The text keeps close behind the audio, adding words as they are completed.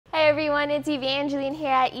everyone, it's Evangeline here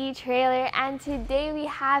at eTrailer, and today we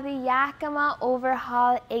have the Yakima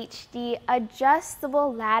OverHaul HD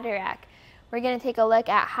adjustable ladder rack. We're going to take a look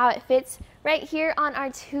at how it fits right here on our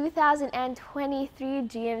 2023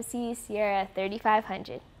 GMC Sierra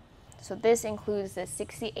 3500. So this includes the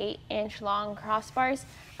 68-inch long crossbars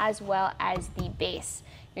as well as the base.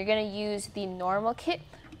 You're going to use the normal kit,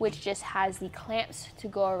 which just has the clamps to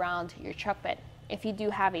go around your truck bed. If you do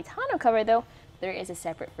have a tonneau cover though, there is a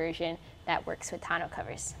separate version that works with tonneau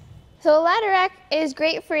covers. So a ladder rack is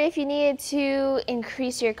great for if you needed to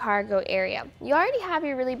increase your cargo area. You already have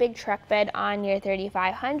your really big truck bed on your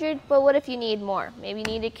 3500, but what if you need more? Maybe you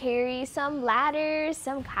need to carry some ladders,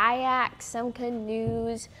 some kayaks, some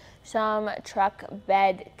canoes, some truck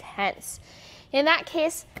bed tents. In that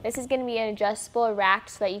case, this is going to be an adjustable rack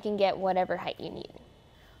so that you can get whatever height you need.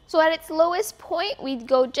 So at its lowest point, we'd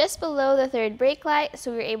go just below the third brake light,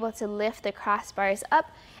 so we were able to lift the crossbars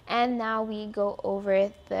up, and now we go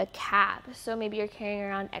over the cab. So maybe you're carrying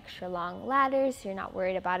around extra long ladders, you're not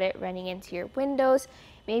worried about it running into your windows.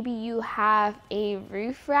 Maybe you have a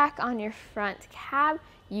roof rack on your front cab.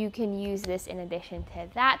 You can use this in addition to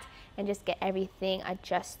that and just get everything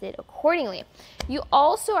adjusted accordingly. You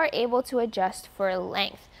also are able to adjust for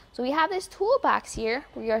length. So we have this toolbox here.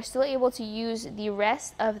 We are still able to use the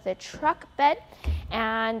rest of the truck bed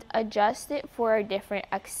and adjust it for our different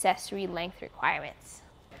accessory length requirements.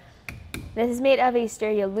 This is made of a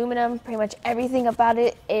sturdy aluminum. Pretty much everything about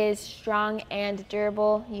it is strong and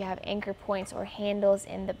durable. You have anchor points or handles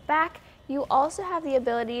in the back. You also have the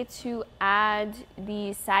ability to add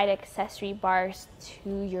the side accessory bars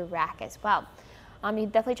to your rack as well. You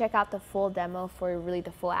definitely check out the full demo for really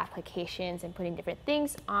the full applications and putting different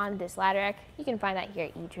things on this ladder rack. You can find that here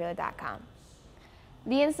at etrailer.com.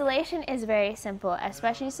 The installation is very simple,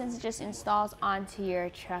 especially since it just installs onto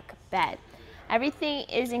your truck bed. Everything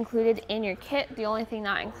is included in your kit. The only thing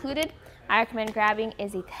not included, I recommend grabbing,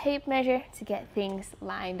 is a tape measure to get things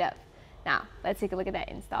lined up. Now, let's take a look at that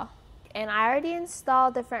install. And I already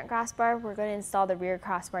installed the front crossbar. We're going to install the rear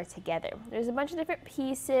crossbar together. There's a bunch of different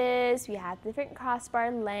pieces. We have different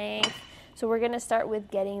crossbar length. So we're going to start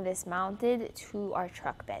with getting this mounted to our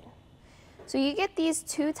truck bed. So you get these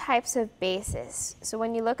two types of bases. So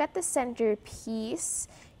when you look at the center piece,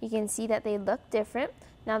 you can see that they look different.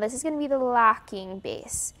 Now this is going to be the locking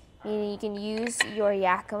base, meaning you can use your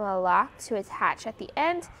Yakima lock to attach at the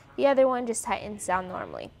end. The other one just tightens down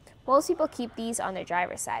normally. Most people keep these on their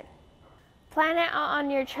driver's side. Plan it out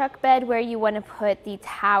on your truck bed where you want to put the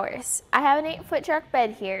towers. I have an 8-foot truck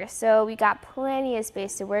bed here, so we got plenty of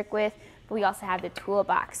space to work with, but we also have the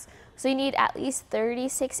toolbox. So you need at least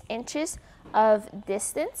 36 inches of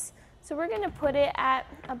distance. So we're going to put it at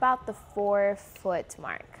about the 4-foot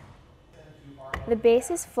mark. The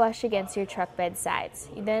base is flush against your truck bed sides.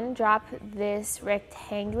 You then drop this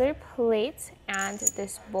rectangular plate and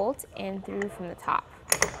this bolt in through from the top.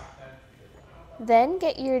 Then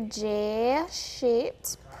get your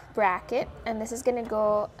J-shaped bracket, and this is going to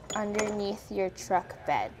go underneath your truck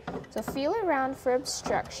bed. So feel around for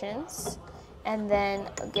obstructions and then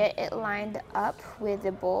get it lined up with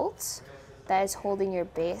the bolts that is holding your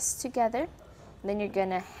base together. Then you're going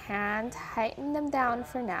to hand tighten them down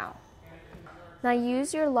for now. Now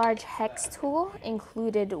use your large hex tool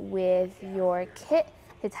included with your kit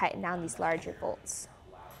to tighten down these larger bolts.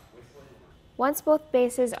 Once both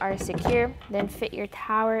bases are secure, then fit your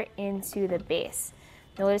tower into the base.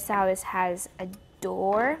 Notice how this has a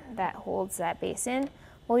door that holds that base in.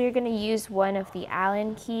 Well, you're going to use one of the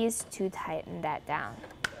Allen keys to tighten that down.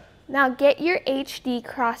 Now get your HD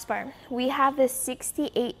crossbar. We have the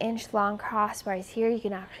 68-inch long crossbars here. You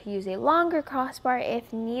can actually use a longer crossbar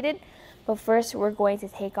if needed, but first we're going to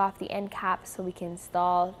take off the end cap so we can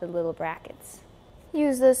install the little brackets.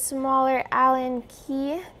 Use the smaller Allen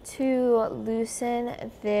key to loosen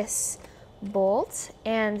this bolt,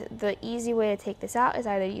 and the easy way to take this out is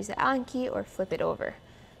either use the Allen key or flip it over,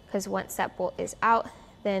 because once that bolt is out,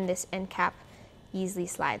 then this end cap easily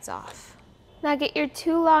slides off. Now get your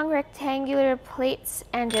 2 long rectangular plates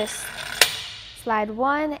and just slide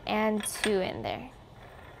 1 and 2 in there.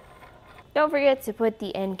 Don't forget to put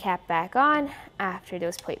the end cap back on after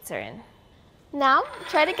those plates are in. Now,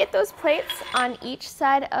 try to get those plates on each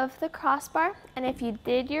side of the crossbar, and if you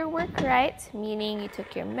did your work right, meaning you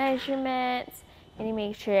took your measurements and you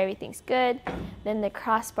make sure everything's good, then the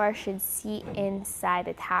crossbar should seat inside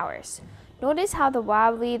the towers. Notice how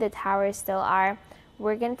wobbly the towers still are.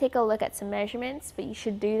 We're going to take a look at some measurements, but you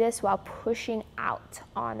should do this while pushing out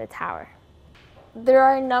on the tower. There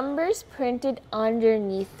are numbers printed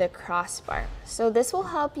underneath the crossbar, so this will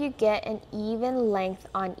help you get an even length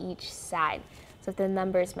on each side. So if the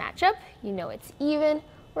numbers match up, you know it's even.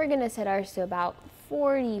 We're gonna set ours to about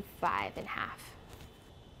 45.5.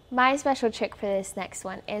 My special trick for this next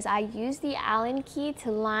one is I use the Allen key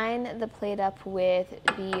to line the plate up with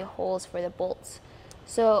the holes for the bolts.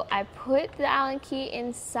 So I put the Allen key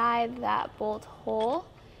inside that bolt hole,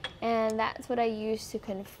 and that's what I use to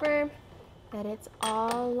confirm that it's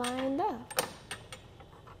all lined up.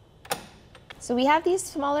 So we have these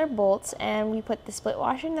smaller bolts, and we put the split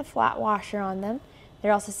washer and the flat washer on them.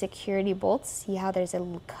 They're also security bolts. See how there's a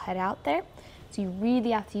little cutout there? So you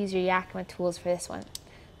really have to use your Yakima tools for this one.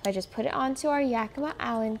 So I just put it onto our Yakima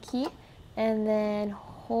Allen key, and then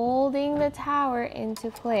holding the tower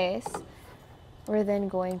into place, we're then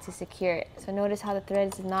going to secure it. So notice how the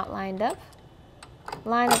thread is not lined up.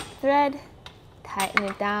 Line up the thread, tighten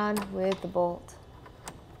it down with the bolt.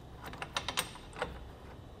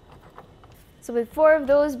 So with 4 of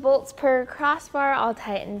those bolts per crossbar all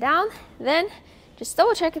tightened down, then just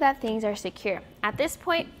double check that things are secure. At this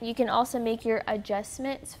point, you can also make your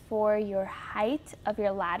adjustments for your height of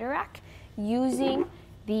your ladder rack using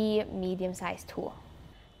the medium-sized tool.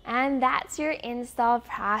 And that's your install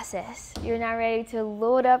process. You're now ready to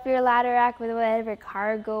load up your ladder rack with whatever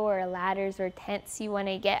cargo or ladders or tents you want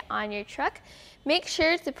to get on your truck. Make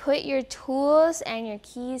sure to put your tools and your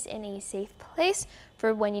keys in a safe place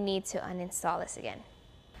for when you need to uninstall this again.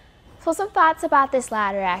 So some thoughts about this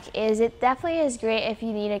ladder rack is it definitely is great if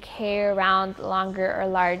you need to carry around longer or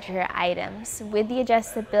larger items. With the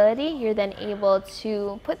adjustability, you're then able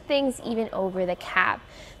to put things even over the cab.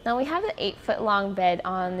 Now we have an 8-foot long bed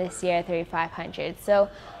on the Sierra 3500, so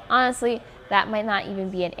honestly, that might not even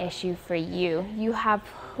be an issue for you. You have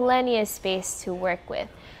plenty of space to work with.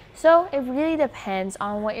 So it really depends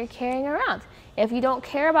on what you're carrying around. If you don't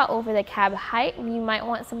care about over the cab height, you might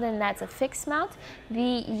want something that's a fixed mount.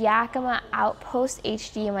 The Yakima Outpost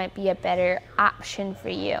HD might be a better option for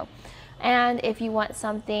you. And if you want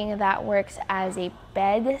something that works as a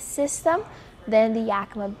bed system, then the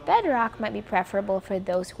Yakima Bedrock might be preferable for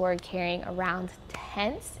those who are carrying around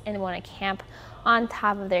tents and want to camp on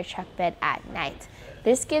top of their truck bed at night.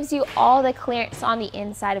 This gives you all the clearance on the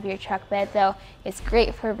inside of your truck bed though. It's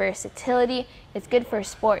great for versatility. It's good for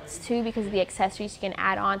sports too because of the accessories you can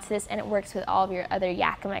add on to this, and it works with all of your other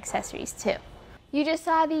Yakima accessories too. You just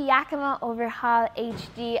saw the Yakima OverHaul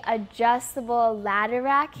HD adjustable ladder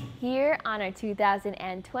rack here on our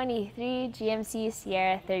 2023 GMC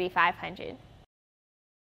Sierra 3500.